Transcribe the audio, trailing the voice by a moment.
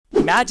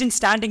Imagine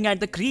standing at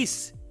the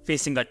crease,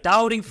 facing a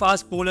towering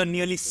fast bowler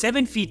nearly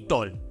 7 feet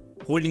tall,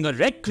 holding a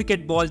red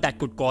cricket ball that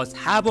could cause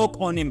havoc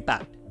on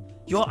impact.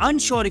 You're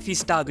unsure if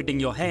he's targeting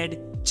your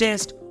head,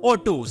 chest or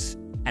toes,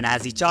 and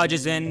as he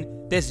charges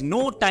in, there's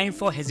no time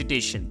for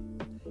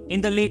hesitation.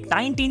 In the late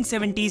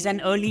 1970s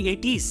and early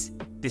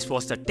 80s, this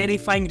was the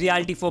terrifying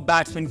reality for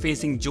batsmen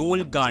facing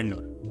Joel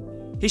Garner.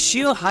 His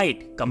sheer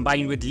height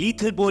combined with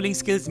lethal bowling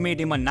skills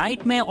made him a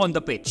nightmare on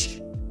the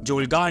pitch.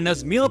 Joel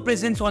Garner's mere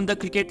presence on the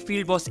cricket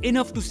field was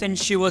enough to send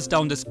shivers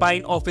down the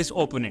spine of his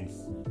opponents.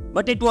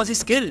 But it was his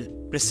skill,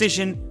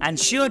 precision and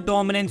sheer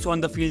dominance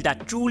on the field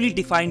that truly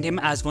defined him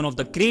as one of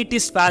the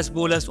greatest fast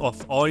bowlers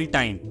of all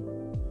time.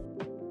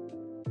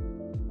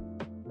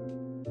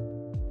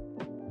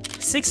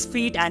 6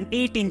 feet and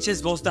 8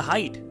 inches was the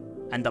height,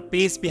 and the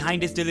pace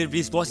behind his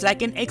deliveries was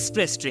like an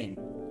express train.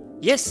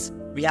 Yes,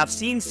 we have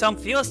seen some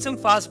fearsome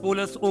fast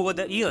bowlers over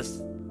the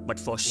years, but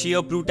for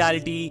sheer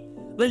brutality,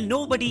 well,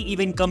 nobody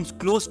even comes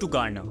close to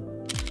Garner.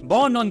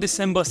 Born on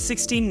December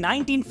 16,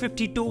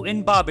 1952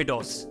 in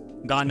Barbados,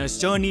 Garner's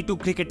journey to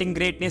cricketing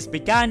greatness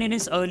began in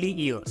his early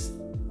years.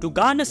 To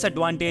Garner's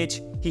advantage,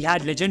 he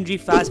had legendary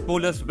fast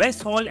bowlers Wes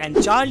Hall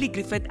and Charlie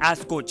Griffith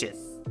as coaches.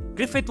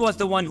 Griffith was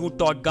the one who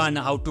taught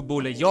Garner how to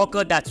bowl a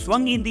yorker that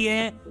swung in the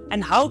air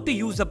and how to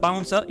use a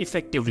bouncer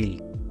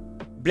effectively.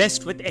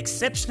 Blessed with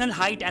exceptional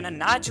height and a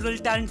natural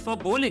talent for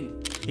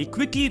bowling, he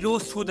quickly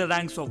rose through the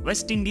ranks of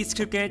West Indies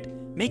cricket,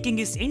 making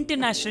his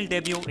international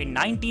debut in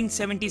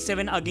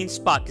 1977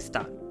 against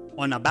Pakistan.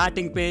 On a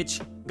batting pitch,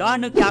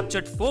 Garner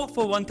captured 4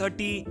 for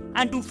 130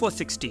 and 2 for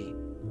 60.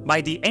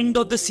 By the end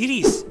of the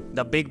series,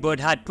 the Big Bird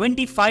had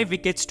 25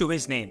 wickets to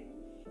his name.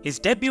 His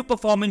debut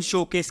performance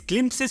showcased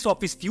glimpses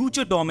of his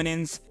future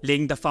dominance,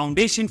 laying the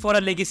foundation for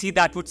a legacy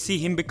that would see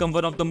him become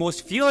one of the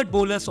most feared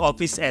bowlers of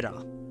his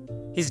era.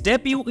 His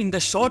debut in the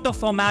shorter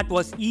format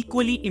was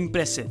equally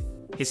impressive.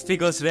 His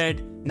figures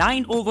read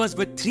 9 overs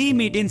with 3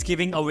 maidens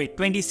giving away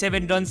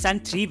 27 runs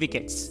and 3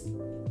 wickets.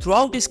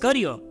 Throughout his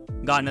career,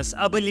 Garner's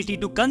ability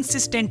to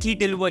consistently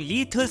deliver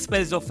lethal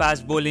spells of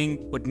fast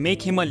bowling would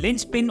make him a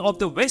linchpin of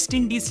the West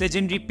Indies'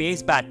 legendary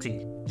pace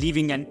battery,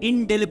 leaving an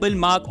indelible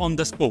mark on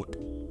the sport.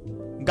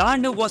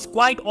 Garner was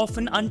quite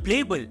often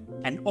unplayable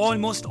and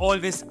almost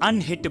always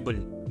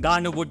unhittable.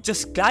 Garner would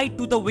just glide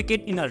to the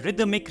wicket in a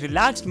rhythmic,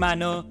 relaxed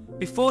manner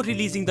before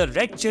releasing the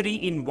red cherry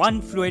in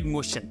one fluid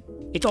motion.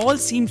 It all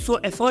seemed so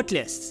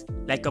effortless,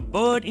 like a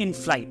bird in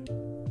flight.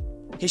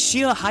 His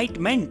sheer height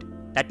meant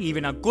that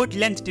even a good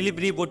length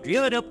delivery would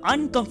rear up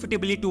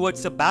uncomfortably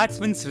towards the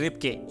batsman's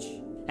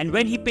ribcage. And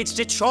when he pitched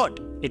it short,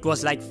 it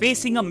was like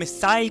facing a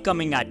missile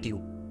coming at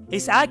you.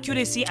 His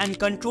accuracy and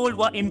control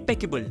were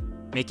impeccable,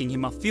 making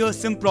him a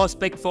fearsome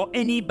prospect for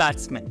any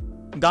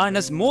batsman.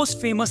 Garner's most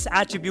famous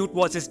attribute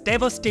was his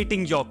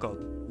devastating yorker,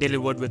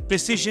 delivered with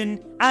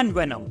precision and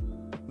venom.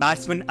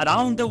 Batsmen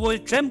around the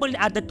world trembled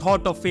at the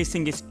thought of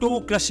facing his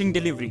toe-crushing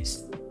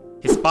deliveries.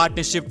 His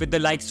partnership with the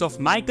likes of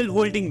Michael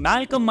Holding,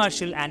 Malcolm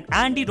Marshall and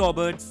Andy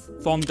Roberts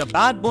formed the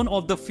backbone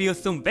of the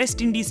fearsome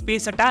West Indies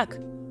pace attack,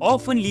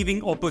 often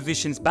leaving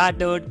oppositions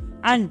battered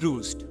and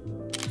bruised.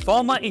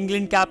 Former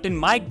England captain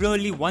Mike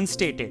Brearley once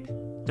stated,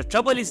 "The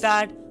trouble is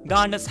that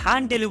Garner's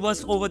hand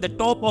delivers over the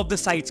top of the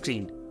side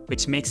screen,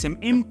 which makes him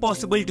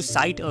impossible to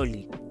sight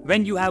early.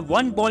 When you have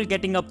one ball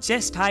getting up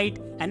chest height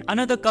and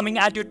another coming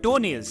at your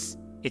toenails,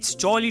 it's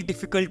jolly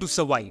difficult to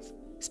survive,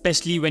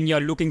 especially when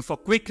you're looking for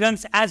quick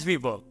runs as we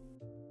were."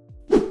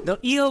 The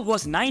year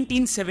was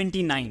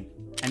 1979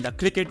 and the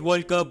Cricket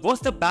World Cup was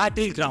the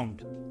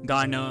battleground.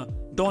 Garner,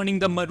 donning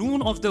the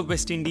maroon of the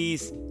West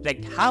Indies,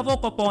 wreaked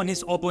havoc upon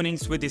his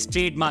opponents with his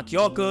trademark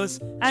yorkers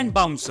and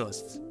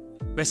bouncers.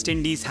 West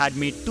Indies had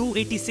made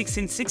 286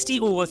 in 60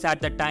 overs at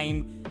the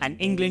time and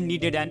England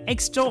needed an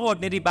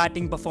extraordinary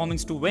batting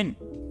performance to win.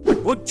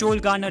 But would Joel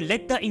Garner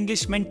let the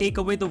Englishman take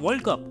away the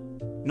World Cup?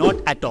 Not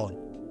at all.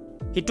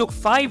 He took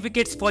 5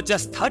 wickets for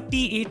just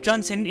 38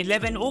 runs in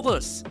 11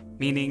 overs,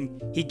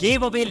 meaning he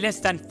gave away less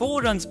than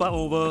 4 runs per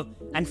over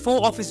and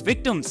 4 of his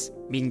victims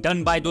being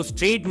done by those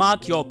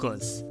trademark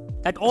yorkers.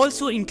 That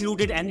also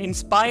included an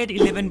inspired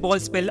 11-ball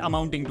spell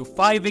amounting to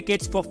 5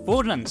 wickets for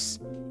 4 runs,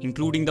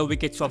 including the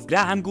wickets of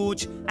Graham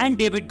Gooch and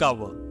David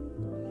Gower.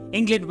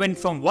 England went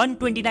from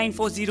 129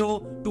 for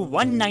 0 to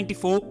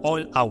 194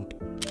 all out.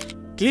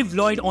 Clive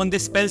Lloyd on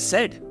this spell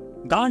said,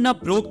 "Garner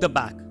broke the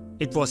back.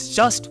 It was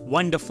just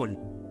wonderful."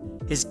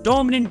 His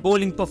dominant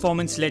bowling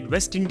performance led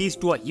West Indies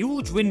to a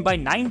huge win by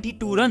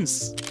 92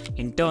 runs,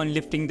 in turn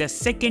lifting their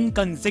second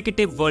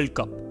consecutive World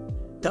Cup.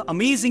 The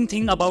amazing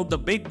thing about the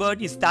Big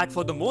Bird is that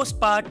for the most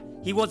part,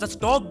 he was a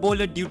stock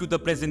bowler due to the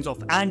presence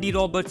of Andy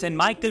Roberts and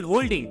Michael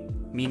Holding,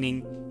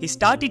 meaning he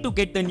started to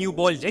get the new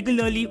ball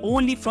regularly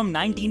only from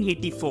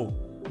 1984,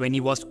 when he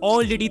was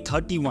already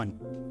 31.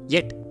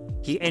 Yet,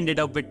 he ended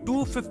up with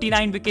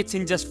 259 wickets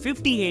in just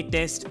 58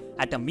 tests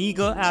at a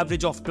meager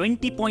average of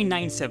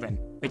 20.97,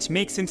 which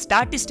makes him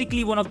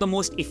statistically one of the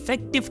most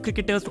effective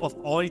cricketers of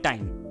all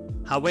time.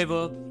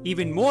 However,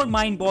 even more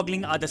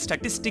mind-boggling are the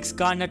statistics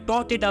Garner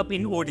totted up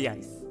in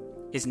ODIs.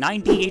 His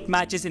 98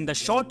 matches in the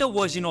shorter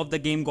version of the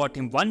game got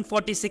him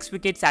 146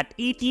 wickets at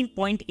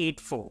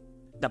 18.84,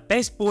 the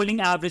best bowling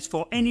average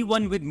for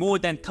anyone with more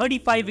than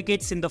 35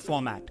 wickets in the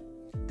format.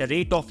 The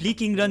rate of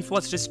leaking runs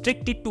was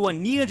restricted to a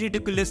near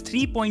ridiculous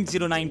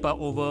 3.09 per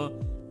over,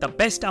 the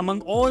best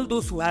among all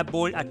those who have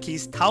bowled at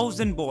least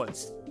 1000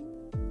 balls.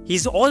 He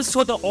is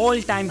also the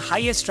all-time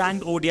highest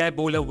ranked ODI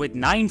bowler with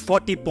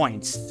 940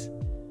 points.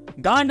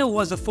 Garner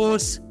was a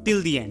force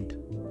till the end,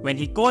 when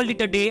he called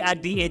it a day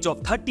at the age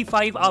of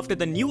 35 after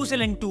the New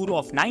Zealand tour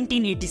of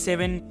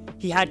 1987.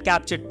 He had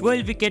captured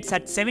 12 wickets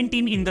at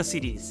 17 in the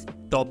series,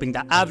 topping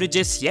the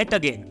averages yet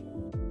again.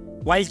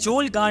 While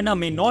Joel Garner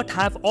may not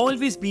have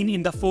always been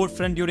in the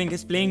forefront during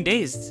his playing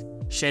days,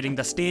 sharing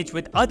the stage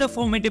with other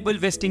formidable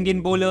West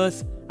Indian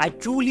bowlers, I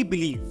truly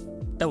believe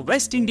the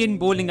West Indian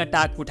bowling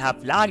attack would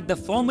have lacked the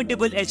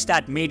formidable edge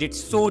that made it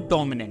so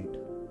dominant.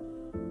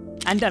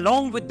 And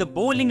along with the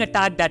bowling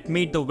attack that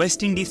made the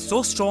West Indies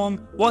so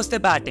strong was the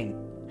batting,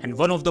 and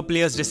one of the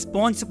players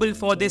responsible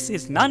for this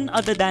is none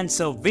other than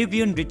Sir Viv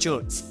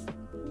Richards.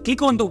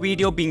 Click on the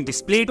video being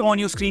displayed on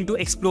your screen to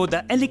explore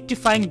the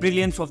electrifying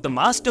brilliance of the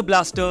Master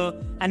Blaster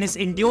and his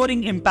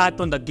enduring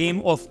impact on the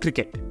game of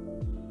cricket.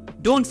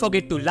 Don't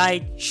forget to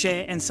like,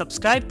 share and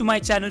subscribe to my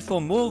channel for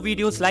more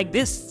videos like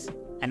this.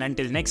 And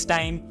until next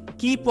time,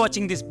 keep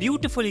watching this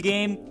beautiful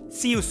game.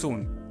 See you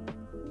soon.